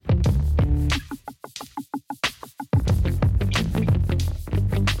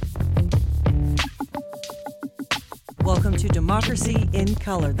to Democracy in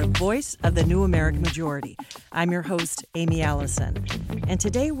Color, the voice of the new American majority. I'm your host, Amy Allison. And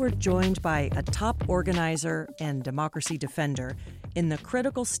today we're joined by a top organizer and democracy defender in the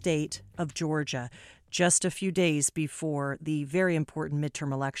critical state of Georgia, just a few days before the very important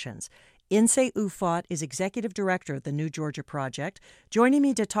midterm elections. Nse Ufot is executive director of the New Georgia Project, joining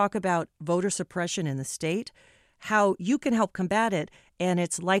me to talk about voter suppression in the state, how you can help combat it, and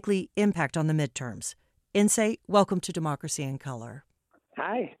its likely impact on the midterms. Nse, welcome to Democracy in Color.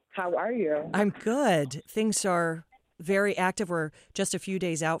 Hi, how are you? I'm good. Things are very active. We're just a few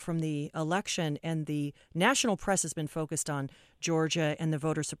days out from the election, and the national press has been focused on Georgia and the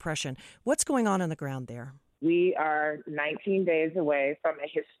voter suppression. What's going on the ground there? We are 19 days away from a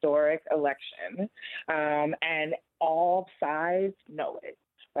historic election, and all sides know it.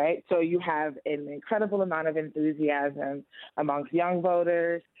 Right. So you have an incredible amount of enthusiasm amongst young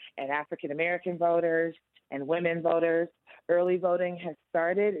voters and African-American voters and women voters. Early voting has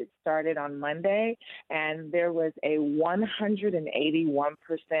started. It started on Monday, and there was a 181%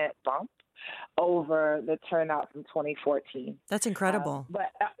 bump over the turnout from 2014. That's incredible.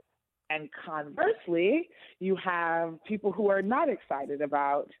 And conversely, you have people who are not excited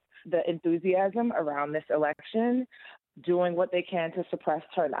about the enthusiasm around this election, doing what they can to suppress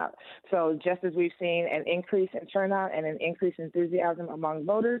turnout. So just as we've seen an increase in turnout and an increase in enthusiasm among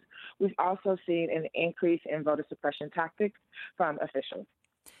voters, we've also seen an increase in voter suppression tactics from officials.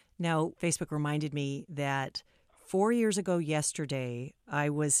 Now, Facebook reminded me that 4 years ago yesterday, I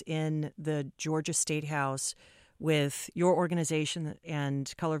was in the Georgia State House with your organization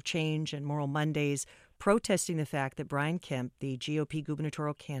and Color of Change and Moral Mondays, protesting the fact that Brian Kemp, the GOP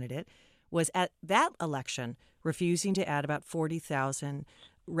gubernatorial candidate, was at that election refusing to add about 40,000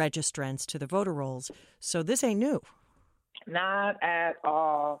 registrants to the voter rolls. So this ain't new. Not at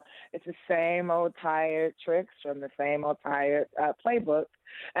all. It's the same old tired tricks from the same old tired playbook.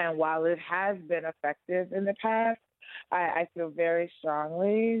 And while it has been effective in the past, I feel very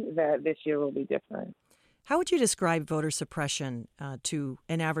strongly that this year will be different. How would you describe voter suppression to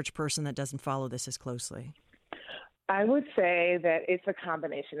an average person that doesn't follow this as closely? I would say that it's a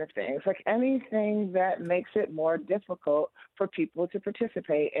combination of things, like anything that makes it more difficult for people to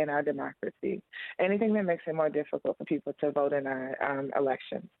participate in our democracy, anything that makes it more difficult for people to vote in our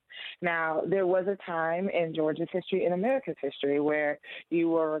elections. Now, there was a time in Georgia's history, in America's history, where you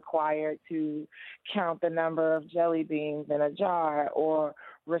were required to count the number of jelly beans in a jar or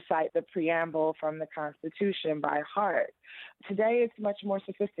recite the preamble from the Constitution by heart. Today, it's much more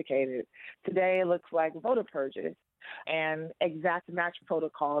sophisticated. Today, it looks like voter purges and exact match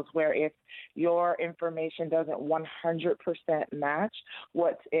protocols where if your information doesn't 100% match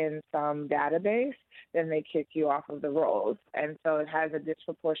what's in some database, then they kick you off of the rolls. And so it has a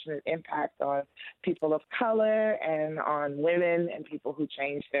disproportionate impact on people of color and on women and people who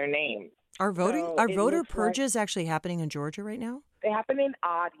change their names. Are voter purges actually happening in Georgia right now? They happen in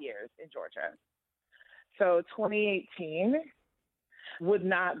odd years in Georgia. So 2018 would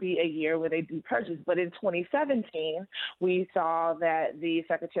not be a year where they do purges. But in 2017, we saw that the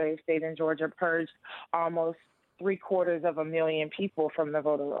Secretary of State in Georgia purged almost 750,000 people from the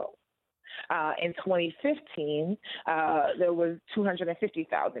voter rolls. In 2015, there was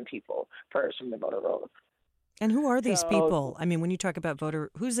 250,000 people purged from the voter rolls. And who are these people? I mean, when you talk about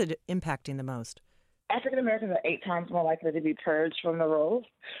voter, who's it impacting the most? African Americans are 8 times more likely to be purged from the rolls.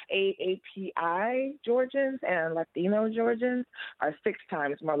 AAPI Georgians and Latino Georgians are 6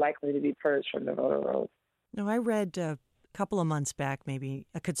 times more likely to be purged from the voter rolls. No, I read a couple of months back, maybe,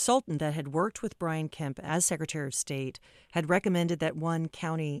 a consultant that had worked with Brian Kemp as Secretary of State had recommended that one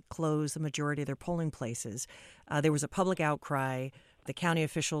county close the majority of their polling places. There was a public outcry. The county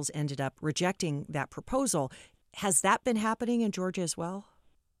officials ended up rejecting that proposal. Has that been happening in Georgia as well?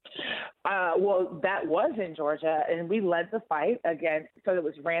 Well, that was in Georgia, and we led the fight against, so it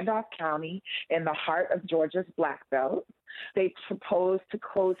was Randolph County in the heart of Georgia's Black Belt. They proposed to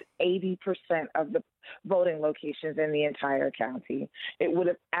close 80% of the voting locations in the entire county. It would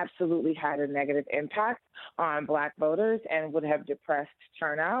have absolutely had a negative impact on Black voters and would have depressed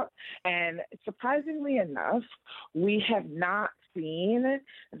turnout. And surprisingly enough, we have not seen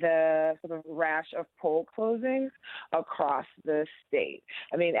the sort of rash of poll closings across the state.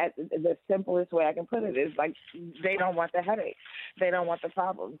 I mean, the simplest way I can put it is like they don't want the headache. They don't want the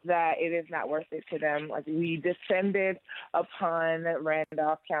problems, that it is not worth it to them. Like we descended upon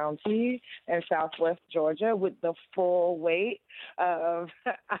Randolph County and Southwest Georgia with the full weight of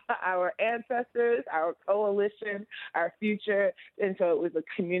our ancestors, our coalition, our future. And so it was a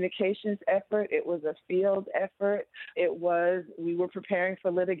communications effort. It was a field effort. It was we were preparing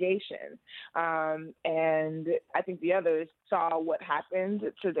for litigation. And I think the others saw what happened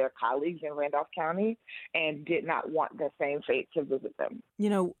to their colleagues in Randolph County and did not want the same fate to visit them.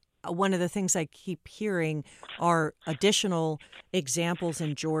 One of the things I keep hearing are additional examples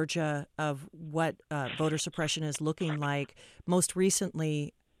in Georgia of what voter suppression is looking like. Most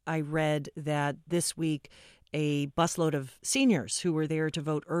recently, I read that this week a busload of seniors who were there to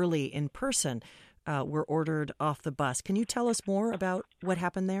vote early in person were ordered off the bus. Can you tell us more about what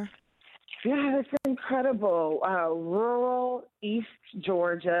happened there? Yeah, it's incredible. Rural East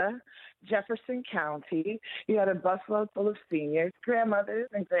Georgia, Jefferson County, you had a busload full of seniors, grandmothers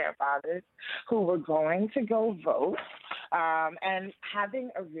and grandfathers who were going to go vote and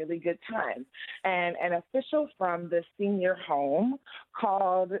having a really good time. And an official from the senior home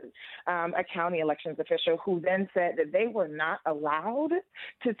called a county elections official who then said that they were not allowed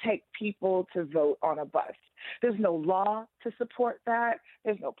to take people to vote on a bus. There's no law to support that.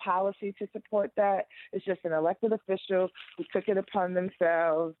 There's no policy to support that. It's just an elected official who took it upon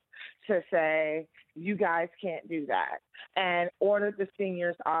themselves to say, you guys can't do that, and ordered the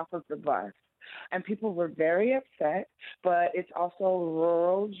seniors off of the bus. And people were very upset, but it's also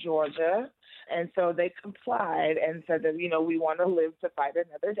rural Georgia. And so they complied and said that, we want to live to fight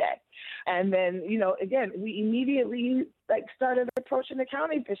another day. And then, again, we immediately started approaching the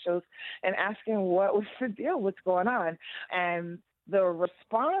county officials and asking what was the deal, what's going on. And the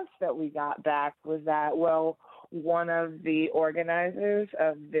response that we got back was that, well, one of the organizers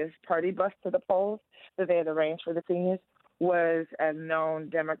of this party bus to the polls that they had arranged for the seniors was a known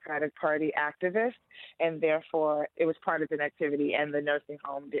Democratic Party activist, and therefore it was part of an activity, and the nursing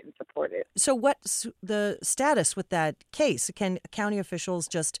home didn't support it. So what's the status with that case? Can county officials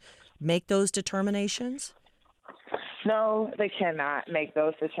just make those determinations? No, they cannot make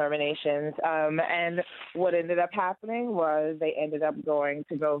those determinations. And what ended up happening was they ended up going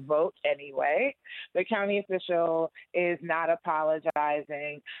to go vote anyway. The county official is not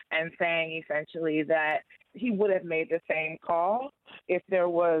apologizing and saying essentially that he would have made the same call if there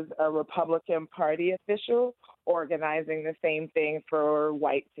was a Republican Party official organizing the same thing for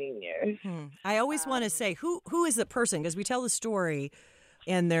white seniors. I always want to say, who is the person? Because we tell the story,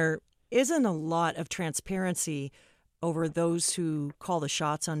 and there isn't a lot of transparency over those who call the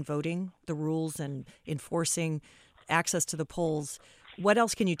shots on voting, the rules, and enforcing access to the polls. What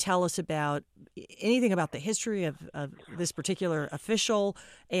else can you tell us about anything about the history of this particular official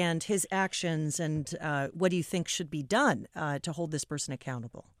and his actions, and what do you think should be done to hold this person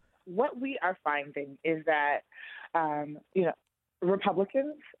accountable? What we are finding is that,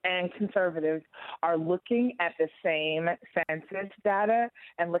 Republicans and conservatives are looking at the same census data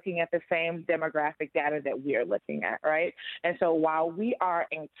and looking at the same demographic data that we're looking at, right? And so while we are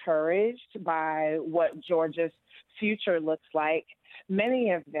encouraged by what Georgia's future looks like, many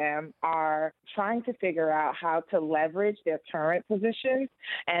of them are trying to figure out how to leverage their current positions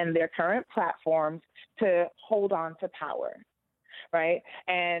and their current platforms to hold on to power. Right.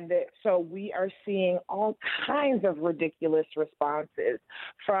 And so we are seeing all kinds of ridiculous responses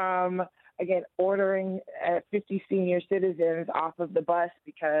from, again, ordering 50 senior citizens off of the bus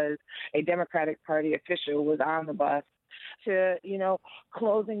because a Democratic Party official was on the bus to,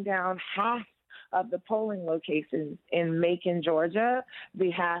 closing down half of the polling locations in Macon, Georgia,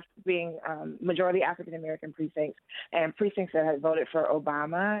 the half being majority African-American precincts and precincts that had voted for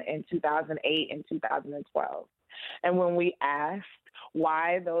Obama in 2008 and 2012. And when we asked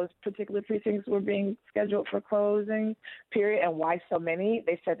why those particular precincts were being scheduled for closing, period, and why so many,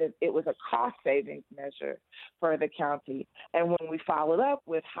 they said that it was a cost savings measure for the county. And when we followed up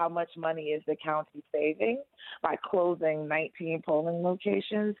with how much money is the county saving by closing 19 polling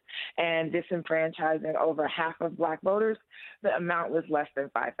locations and disenfranchising over half of Black voters, the amount was less than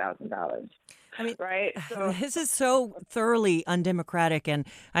 $5,000. I mean, right? So, this is so thoroughly undemocratic, and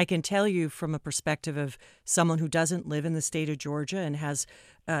I can tell you from a perspective of someone who doesn't live in the state of Georgia and has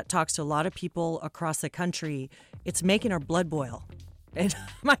talks to a lot of people across the country, it's making our blood boil. And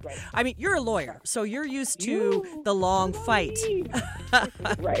I mean, you're a lawyer, so you're used to the long fight.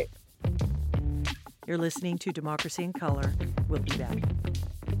 Right. You're listening to Democracy in Color. We'll be back.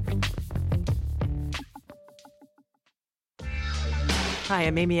 Hi,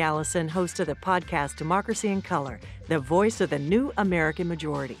 I'm Amy Allison, host of the podcast Democracy in Color, the voice of the new American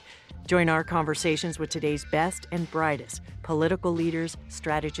majority. Join our conversations with today's best and brightest political leaders,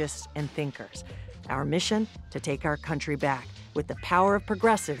 strategists, and thinkers. Our mission, to take our country back with the power of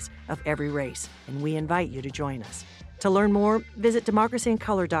progressives of every race, and we invite you to join us. To learn more, visit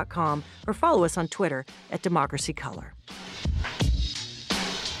democracyincolor.com or follow us on Twitter at democracycolor.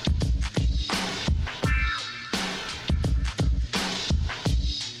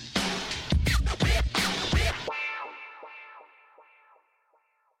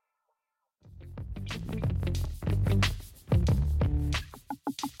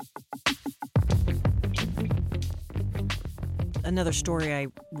 Another story I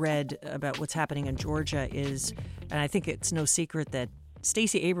read about what's happening in Georgia is, and I think it's no secret that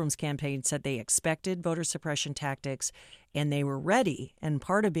Stacey Abrams' campaign said they expected voter suppression tactics and they were ready. And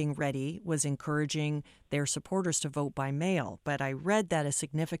part of being ready was encouraging their supporters to vote by mail. But I read that a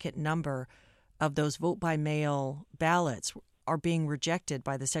significant number of those vote by mail ballots are being rejected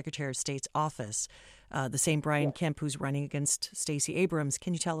by the Secretary of State's office. The same Brian Kemp who's running against Stacey Abrams.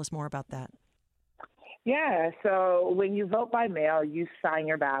 Can you tell us more about that? Yeah, so when you vote by mail, you sign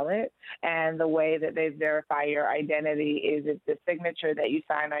your ballot, and the way that they verify your identity is if the signature that you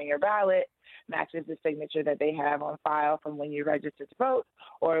sign on your ballot matches the signature that they have on file from when you registered to vote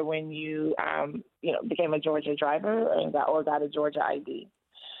or when you, became a Georgia driver or got a Georgia ID.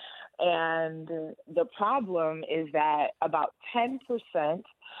 And the problem is that about 10%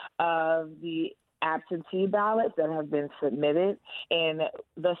 of the absentee ballots that have been submitted in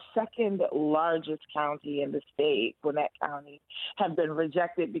the second largest county in the state, Gwinnett County, have been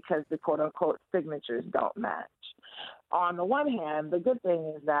rejected because the quote-unquote signatures don't match. On the one hand, the good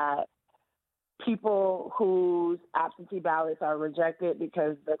thing is that people whose absentee ballots are rejected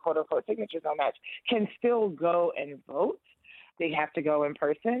because the quote-unquote signatures don't match can still go and vote. They have to go in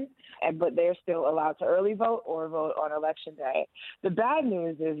person, but they're still allowed to early vote or vote on Election Day. The bad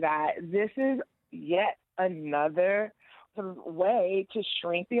news is that this is yet another sort of way to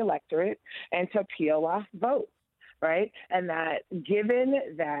shrink the electorate and to peel off votes, right? And that given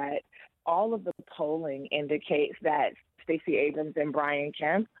that all of the polling indicates that Stacey Abrams and Brian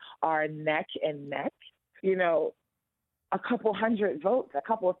Kemp are neck and neck, a couple hundred votes, a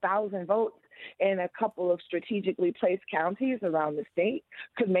couple of thousand votes in a couple of strategically placed counties around the state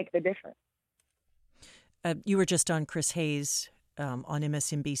could make the difference. You were just on Chris Hayes on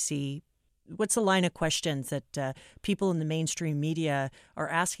MSNBC. What's the line of questions that people in the mainstream media are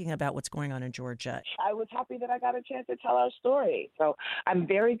asking about what's going on in Georgia? I was happy that I got a chance to tell our story. So I'm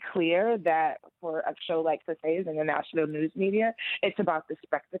very clear that for a show like Chris Hayes and the national news media, it's about the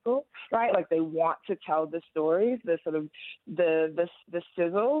spectacle, right? Like they want to tell the stories, the sort of the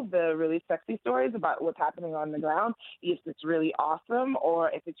sizzle, the really sexy stories about what's happening on the ground, if it's really awesome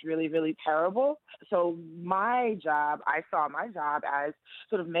or if it's really, really terrible. So I saw my job as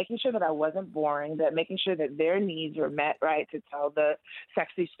sort of making sure that I wasn't boring, that making sure that their needs were met, right, to tell the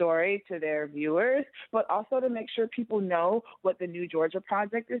sexy story to their viewers, but also to make sure people know what the New Georgia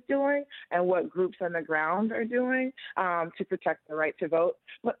Project is doing and what groups on the ground are doing to protect the right to vote.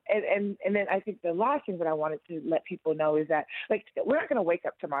 But and then I think the last thing that I wanted to let people know is that, like, we're not going to wake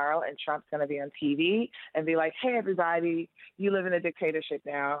up tomorrow and Trump's going to be on TV and be like, hey, everybody, you live in a dictatorship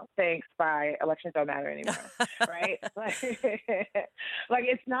now. Thanks, bye. Elections don't matter anymore, right?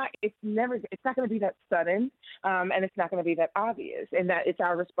 It's not going to be that sudden, and it's not going to be that obvious, and that it's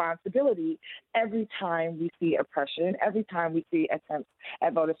our responsibility every time we see oppression, every time we see attempts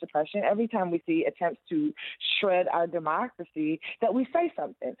at voter suppression, every time we see attempts to shred our democracy, that we say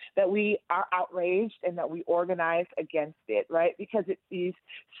something, that we are outraged and that we organize against it, right? Because it's these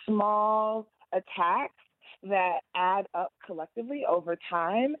small attacks that add up collectively over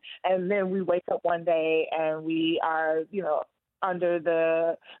time, and then we wake up one day and we are, under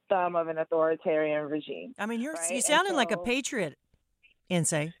the thumb of an authoritarian regime. I mean, you sounding like a patriot,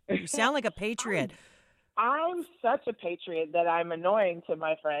 Nse. You sound like a patriot. I'm such a patriot that I'm annoying to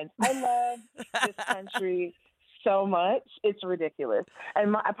my friends. I love this country so much. It's ridiculous.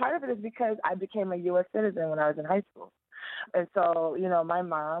 And part of it is because I became a U.S. citizen when I was in high school. And so, my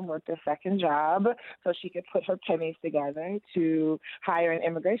mom worked a second job so she could put her pennies together to hire an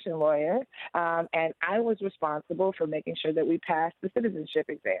immigration lawyer. And I was responsible for making sure that we passed the citizenship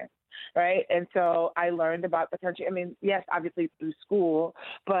exam, right? And so I learned about the country. I mean, yes, obviously through school,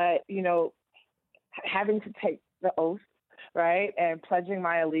 but, having to take the oath, right, and pledging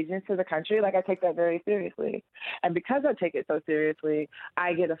my allegiance to the country, I take that very seriously. And because I take it so seriously,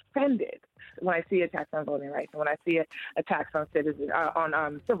 I get offended when I see attacks on voting rights, and when I see attacks on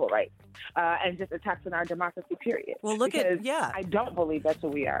civil rights, and just attacks on our democracy, period. Well, I don't believe that's who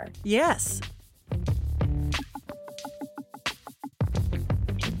we are. Yes.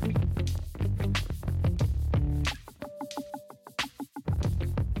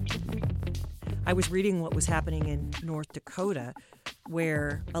 I was reading what was happening in North Dakota,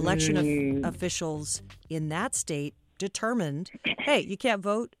 where election officials in that state determined, hey, you can't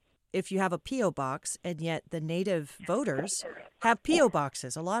vote if you have a P.O. box, and yet the native voters have P.O.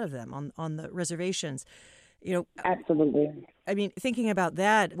 boxes, a lot of them on the reservations. Absolutely. I mean, thinking about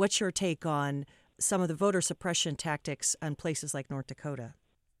that, what's your take on some of the voter suppression tactics on places like North Dakota?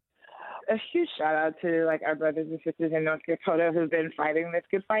 A huge shout out to our brothers and sisters in North Dakota who've been fighting this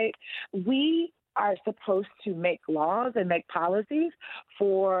good fight. We are supposed to make laws and make policies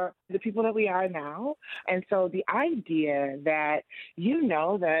for the people that we are now. And so the idea that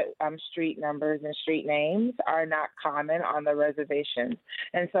that street numbers and street names are not common on the reservations.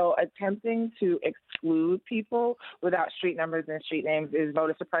 And so attempting to exclude people without street numbers and street names is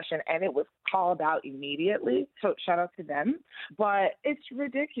voter suppression, and it was called out immediately. So shout out to them. But it's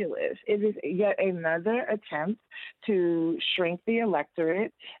ridiculous. It is yet another attempt to shrink the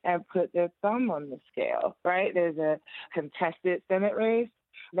electorate and put their thumb on the scale, right? There's a contested Senate race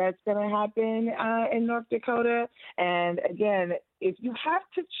that's going to happen in North Dakota. And again, if you have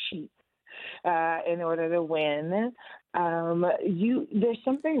to cheat in order to win, there's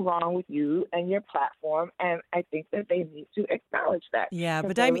something wrong with you and your platform, and I think that they need to acknowledge that. Yeah,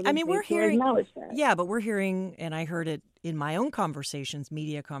 but we're hearing. Yeah, but we're hearing, and I heard it in my own conversations,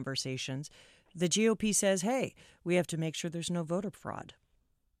 media conversations. The GOP says, "Hey, we have to make sure there's no voter fraud,"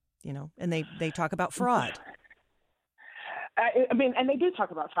 and they talk about fraud. And they do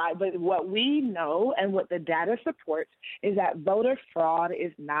talk about fraud, but what we know and what the data supports is that voter fraud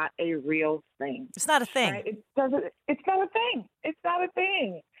is not a real thing. It's not a thing. Right? It's not a thing. It's not a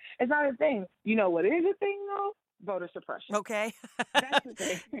thing. It's not a thing. You know what is a thing, though? Voter suppression. Okay. That's the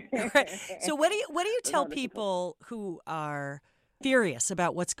thing. Right. So what do you tell people who are furious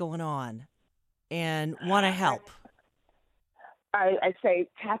about what's going on and want to help? I say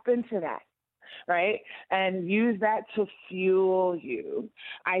tap into that. Right? And use that to fuel you.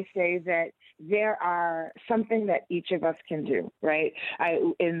 I say that there are something that each of us can do, right?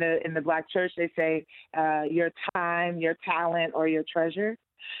 In the Black church, they say your time, your talent, or your treasure.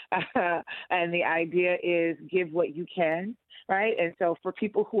 And the idea is give what you can, right? And so for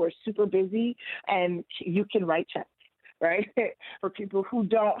people who are super busy and you can write checks, right? For people who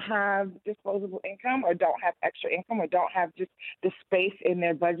don't have disposable income or don't have extra income or don't have just the space in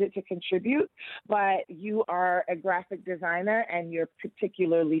their budget to contribute, but you are a graphic designer and you're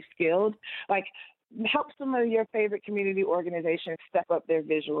particularly skilled, like help some of your favorite community organizations step up their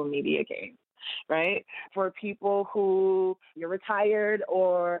visual media game. Right? For people who you're retired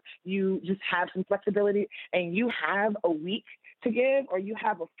or you just have some flexibility and you have a week to give or you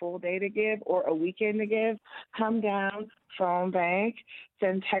have a full day to give or a weekend to give, come down, phone bank,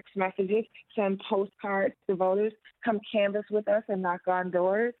 send text messages, send postcards to voters, come canvass with us and knock on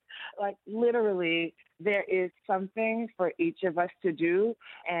doors. Like literally, there is something for each of us to do.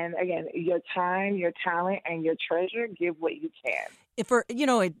 And again, your time, your talent, and your treasure, give what you can.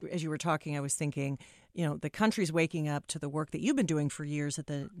 As you were talking, I was thinking, the country's waking up to the work that you've been doing for years at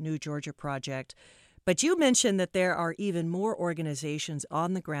the New Georgia Project. But you mentioned that there are even more organizations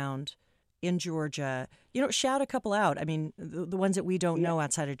on the ground in Georgia. Shout a couple out. I mean, the ones that we don't know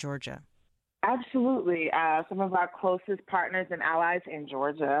outside of Georgia. Absolutely. Some of our closest partners and allies in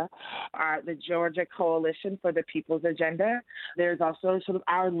Georgia are the Georgia Coalition for the People's Agenda. There's also sort of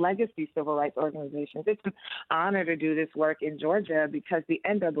our legacy civil rights organizations. It's an honor to do this work in Georgia because the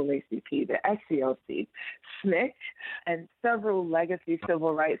NAACP, the SCLC, SNCC, and several legacy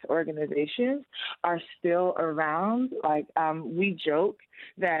civil rights organizations are still around. Like we joke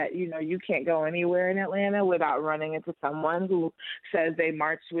that, you can't go anywhere in Atlanta without running into someone who says they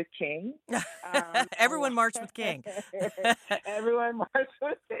marched with King. Everyone marched with King. Everyone marched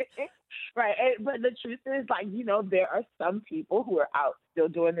with King. Right. But the truth is, there are some people who are out still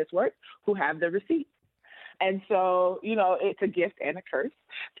doing this work who have the receipts. And so, it's a gift and a curse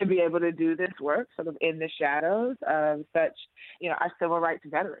to be able to do this work sort of in the shadows of such, our civil rights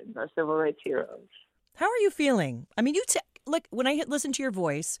veterans, our civil rights heroes. How are you feeling? I mean, when I listen to your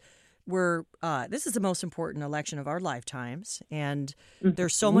voice, this is the most important election of our lifetimes, and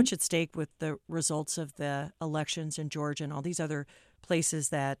there's so much at stake with the results of the elections in Georgia and all these other places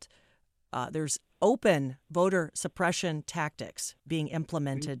that there's open voter suppression tactics being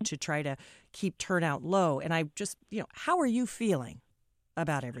implemented to try to keep turnout low. And I just, how are you feeling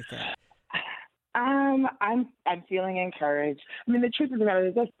about everything? I'm feeling encouraged. I mean, the truth of the matter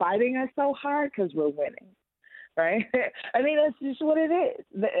is they're fighting us so hard because we're winning. Right? I mean, that's just what it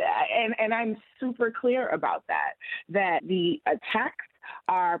is. And I'm super clear about that the attacks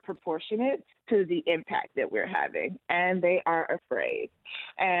are proportionate to the impact that we're having, and they are afraid.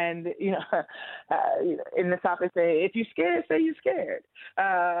 And, in the South, they say, if you're scared, say you're scared.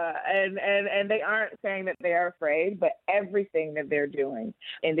 And they aren't saying that they are afraid, but everything that they're doing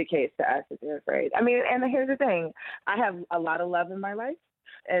indicates to us that they're afraid. I mean, and here's the thing. I have a lot of love in my life.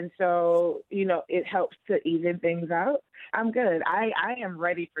 And so, it helps to even things out. I'm good. I am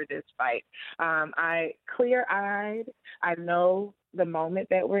ready for this fight. I clear-eyed. I know the moment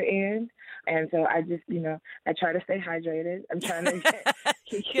that we're in. And so I just, I try to stay hydrated. I'm trying to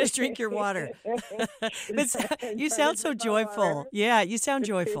Just drink your water. You sound so joyful. Yeah, you sound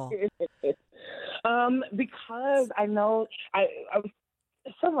joyful. Because I know I was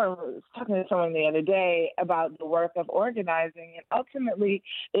someone was talking to someone the other day about the work of organizing, and ultimately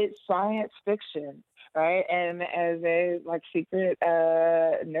it's science fiction, right? And as a secret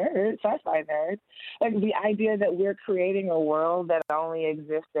nerd, sci-fi nerd, the idea that we're creating a world that only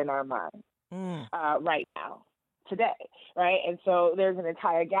exists in our minds right now. Today, right? And so there's an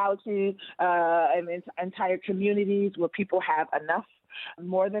entire galaxy and entire communities where people have enough,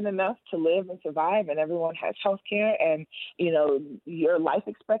 more than enough to live and survive, and everyone has health care, and your life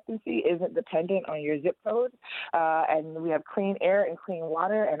expectancy isn't dependent on your zip code, and we have clean air and clean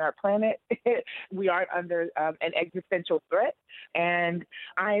water, and our planet, we aren't under an existential threat. And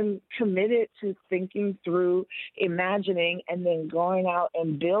I'm committed to thinking through, imagining, and then going out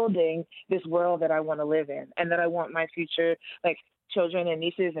and building this world that I want to live in, and that I want my future children and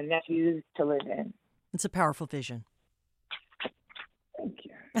nieces and nephews to live in. It's a powerful vision. Thank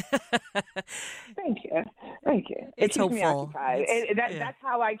you. Thank you. It's hopeful. That's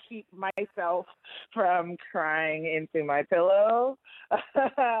how I keep myself from crying into my pillow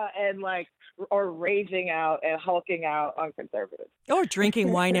and or raging out and hulking out on conservatives. Or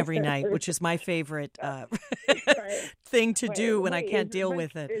drinking wine every night, which is my favorite thing to do when I can't deal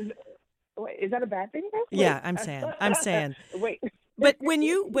with it. Is that a bad thing? Yeah, I'm saying. Wait. But when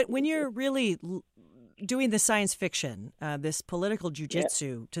you're really doing the science fiction, this political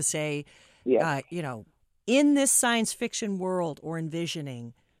jujitsu to say, in this science fiction world or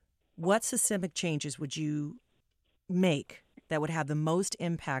envisioning, what systemic changes would you make that would have the most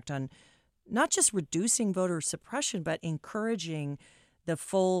impact on not just reducing voter suppression, but encouraging the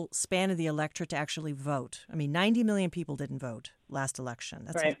full span of the electorate to actually vote? I mean, 90 million people didn't vote last election.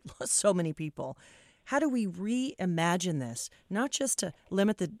 That's right. So many people. How do we reimagine this, not just to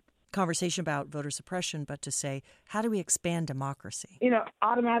limit the conversation about voter suppression, but to say, how do we expand democracy?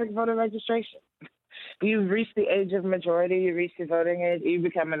 Automatic voter registration. You reach the age of majority, you reach the voting age, you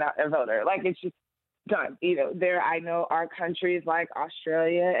become a voter. It's just done. I know are countries like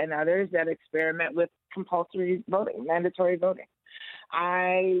Australia and others that experiment with compulsory voting, mandatory voting.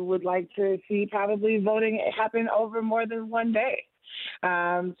 I would like to see probably voting happen over more than one day.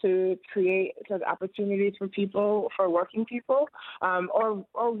 To create opportunities for working people, or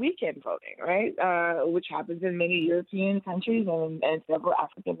weekend voting, right? Which happens in many European countries and several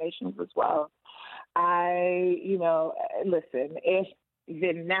African nations as well. Listen, if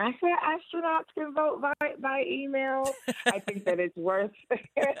the NASA astronauts can vote by email, I think that it's worth. I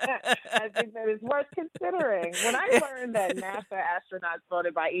think that it's worth considering. When I learned that NASA astronauts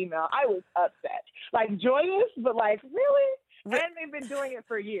voted by email, I was upset. Joyous, but really. And they've been doing it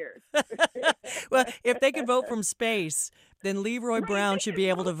for years. Well, if they can vote from space, then Leroy Brown should be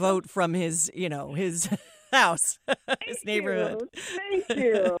able to vote from his house, his neighborhood. Thank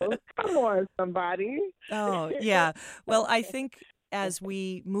you. Come on, somebody. Oh, yeah. Well, I think as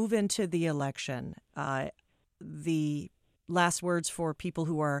we move into the election, the last words for people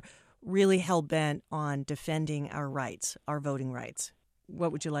who are really hell-bent on defending our rights, our voting rights,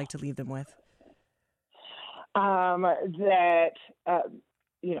 what would you like to leave them with? That's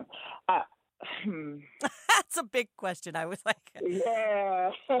a big question. I was like,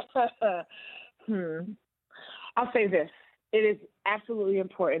 yeah. I'll say this. It is absolutely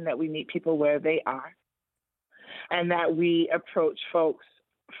important that we meet people where they are, and that we approach folks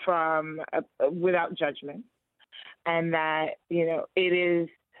from without judgment, and that, it is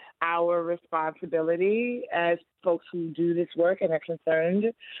our responsibility as folks who do this work and are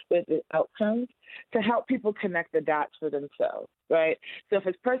concerned with the outcomes to help people connect the dots for themselves, right? So if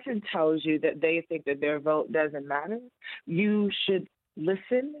a person tells you that they think that their vote doesn't matter, you should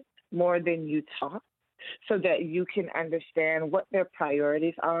listen more than you talk, so that you can understand what their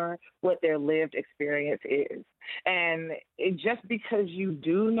priorities are, what their lived experience is. And just because you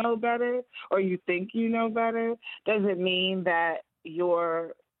do know better or you think you know better doesn't mean that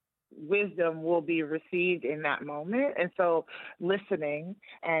your wisdom will be received in that moment. And so listening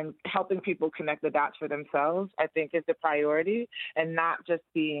and helping people connect the dots for themselves, I think, is the priority, and not just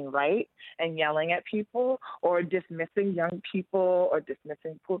being right and yelling at people or dismissing young people or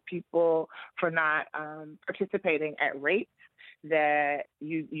dismissing poor people for not participating at rates that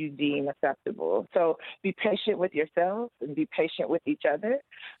you deem acceptable. So be patient with yourselves and be patient with each other.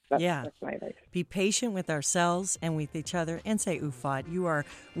 That's my advice. Be patient with ourselves and with each other. Nse Ufot, you are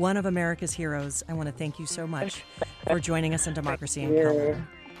one of America's heroes. I want to thank you so much for joining us on Democracy in Color.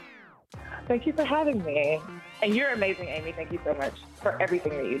 Thank you for having me. And you're amazing, Amy. Thank you so much for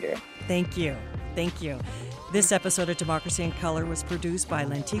everything that you do. Thank you. Thank you. This episode of Democracy in Color was produced by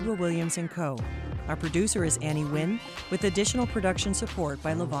Lantigua Williams & Co. Our producer is Annie Wynn, with additional production support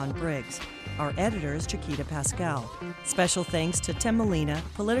by Levon Briggs. Our editor is Chiquita Pascal. Special thanks to Tim Molina,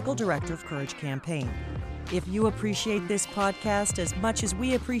 Political Director of Courage Campaign. If you appreciate this podcast as much as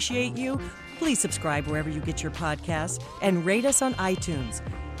we appreciate you, please subscribe wherever you get your podcasts and rate us on iTunes.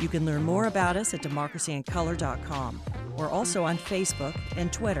 You can learn more about us at democracyincolor.com. We're also on Facebook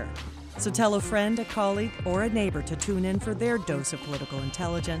and Twitter. So tell a friend, a colleague, or a neighbor to tune in for their dose of political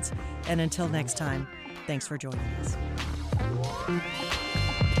intelligence. And until next time, thanks for joining us.